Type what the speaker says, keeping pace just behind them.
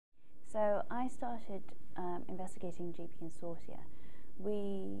So I started investigating GP consortia.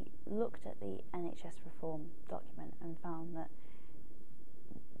 We looked at the NHS reform document and found that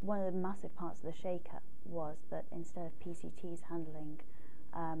one of the massive parts of the shake-up was that instead of PCTs handling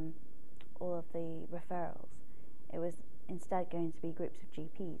all of the referrals, it was instead going to be groups of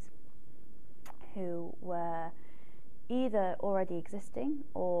GPs who were either already existing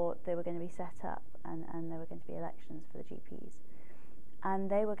or they were going to be set up and there were going to be elections for the GPs.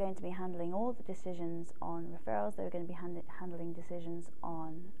 And they were going to be handling all the decisions on referrals. They were going to be handling decisions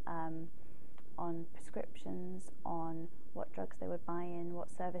on prescriptions, on what drugs they would buy in,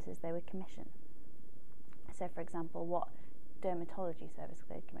 what services they would commission. So, for example, what dermatology service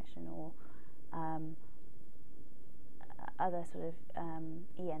they'd commission, or other sort of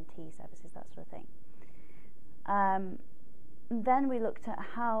ENT services, that sort of thing. Then we looked at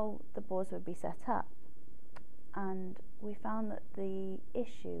how the boards would be set up, and we found that the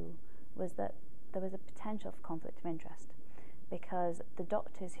issue was that there was a potential for conflict of interest, because the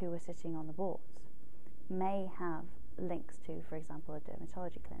doctors who were sitting on the boards may have links to, for example, a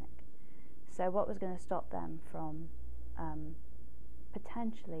dermatology clinic. So what was going to stop them from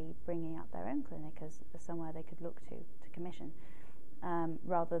potentially bringing up their own clinic as somewhere they could look to commission,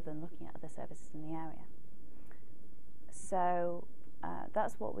 rather than looking at other services in the area? So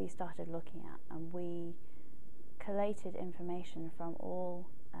that's what we started looking at, and we collated information from all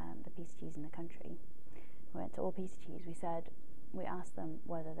the PCTs in the country. We went to all PCTs. We asked them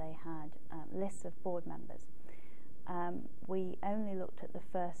whether they had lists of board members. We only looked at the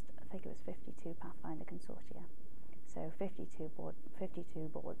first, I think it was 52 Pathfinder consortia, so 52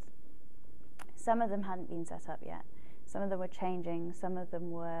 boards. Some of them hadn't been set up yet. Some of them were changing. Some of them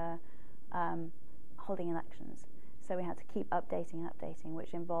were holding elections. So we had to keep updating,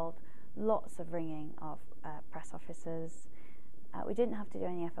 which involved lots of ringing of press officers. We didn't have to do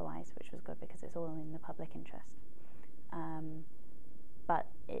any FOIs, which was good because it's all in the public interest. But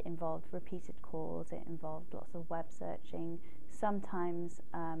it involved repeated calls, it involved lots of web searching. Sometimes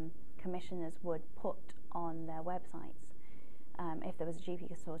commissioners would put on their websites, if there was a GP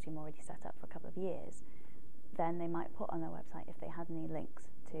consortium already set up for a couple of years, then they might put on their website if they had any links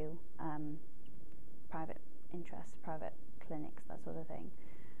to private interests, private clinics, that sort of thing.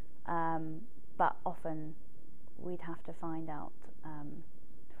 But often we'd have to find out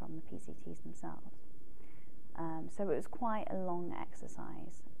from the PCTs themselves. So it was quite a long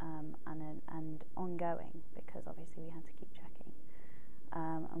exercise and ongoing, because obviously we had to keep checking.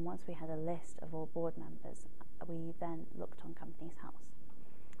 And once we had a list of all board members, we then looked on Companies House,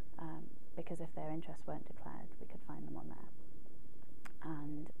 because if their interests weren't declared, we could find them on there.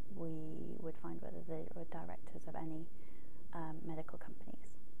 And we would find whether they were directors of any medical companies,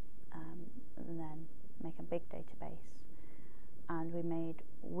 and then make a big database. And we made,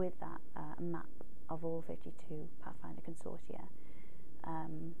 with that, a map of all 52 Pathfinder consortia,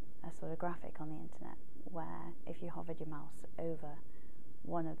 a sort of graphic on the internet, where if you hovered your mouse over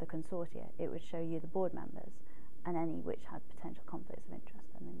one of the consortia, it would show you the board members and any which had potential conflicts of interest,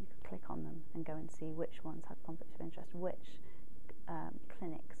 and then you could click on them and go and see which ones had conflicts of interest, which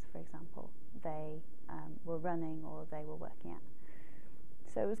clinics, for example, they were running or they were working at.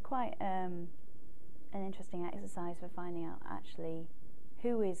 So it was quite an interesting exercise for finding out actually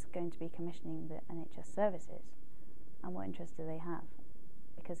who is going to be commissioning the NHS services and what interest do they have,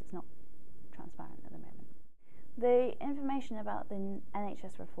 because it's not transparent at the moment. The information about the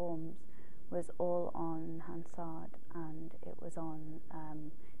NHS reforms was all on Hansard, and it was on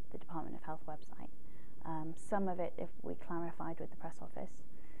the Department of Health website. Some of it, if we clarified with the press office.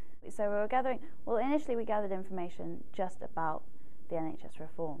 So we were gathering, initially we gathered information just about the NHS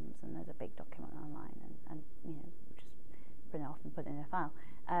reforms, and there's a big document online, and just print it off and put it in a file.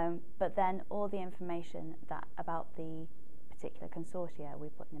 But then all the information about the particular consortia we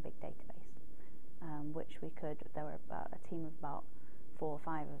put in a big database, which there were about a team of about 4 or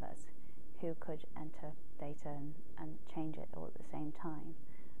 5 of us who could enter data and change it all at the same time.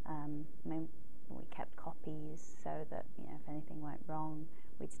 We kept copies so that if anything went wrong,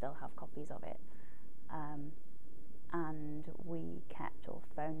 we'd still have copies of it. And we kept all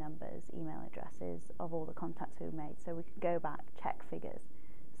phone numbers, email addresses of all the contacts we made, so we could go back, check figures.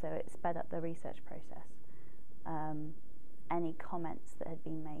 So it sped up the research process. Any comments that had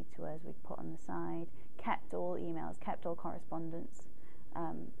been made to us, we'd put on the side, kept all emails, kept all correspondence,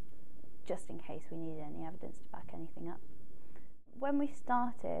 just in case we needed any evidence to back anything up. When we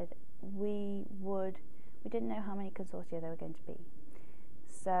started, we didn't know how many consortia there were going to be.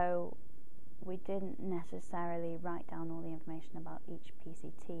 So we didn't necessarily write down all the information about each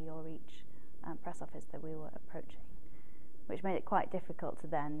PCT or each press office that we were approaching. which made it quite difficult to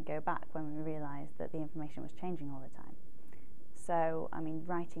then go back when we realised that the information was changing all the time. So, I mean,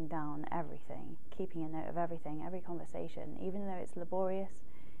 writing down everything, keeping a note of everything, every conversation, even though it's laborious,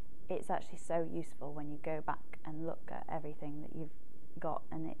 it's actually so useful when you go back and look at everything that you've got,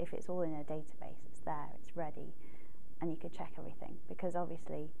 and if it's all in a database, it's there, it's ready, and you can check everything, because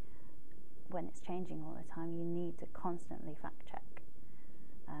obviously when it's changing all the time, you need to constantly fact check.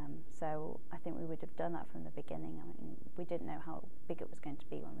 So I think we would have done that from the beginning. I mean, we didn't know how big it was going to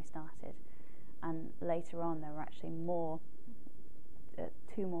be when we started, and later on there were actually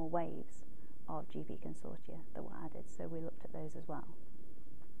two more waves of GP consortia that were added, so we looked at those as well,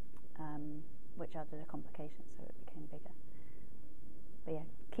 which added a complication, so it became bigger. But yeah,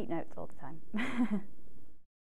 keep notes all the time.